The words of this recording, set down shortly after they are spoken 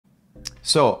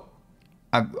So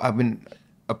I've been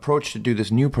approached to do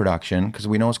this new production because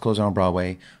we know it's closing on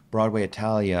Broadway. Broadway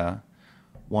Italia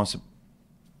wants to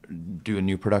do a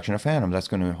new production of Phantom that's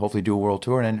going to hopefully do a world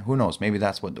tour, and who knows, maybe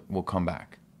that's what will come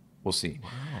back. We'll see. Wow.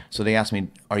 So they asked me,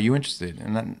 are you interested?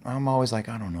 And then I'm always like,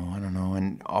 I don't know.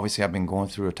 And obviously I've been going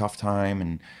through a tough time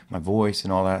and my voice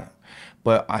and all that.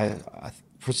 But I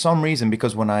for some reason,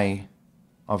 because when I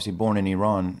obviously born in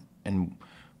Iran and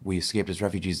we escaped as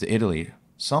refugees to Italy,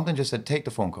 something just said, take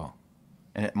the phone call.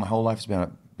 And my whole life has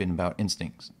been about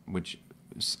instincts, which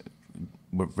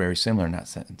were very similar in that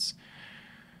sense.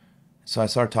 So I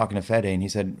started talking to Fede, and he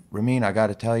said, Ramin, I got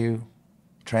to tell you,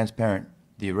 transparent,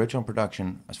 the original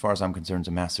production, as far as I'm concerned, is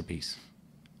a masterpiece.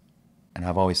 And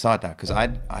I've always thought that, because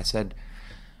I said,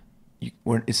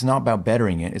 it's not about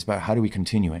bettering it, it's about how do we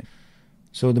continue it.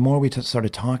 So the more we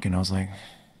started talking, I was like,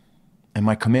 and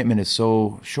my commitment is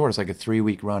so short, it's like a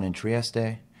 3-week run in Trieste,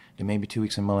 then maybe 2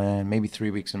 weeks in Milan, maybe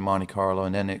 3 weeks in Monte Carlo,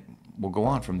 and then it will go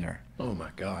on from there. Oh my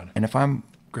God. And if I'm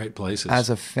great places as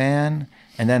a fan,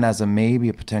 and then as maybe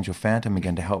a potential Phantom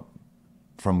again to help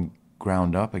from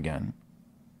ground up again,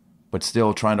 but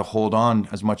still trying to hold on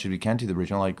as much as we can to the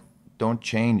original, like don't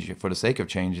change for the sake of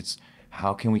change. It's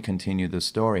how can we continue the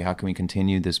story? How can we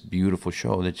continue this beautiful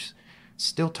show that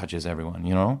still touches everyone,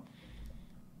 you know?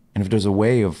 And if there's a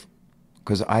way of,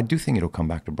 because I do think it'll come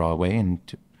back to Broadway, and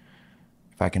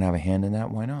if I can have a hand in that,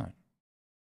 why not?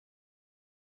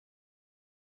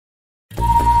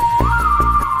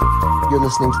 You're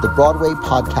listening to the Broadway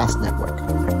Podcast Network.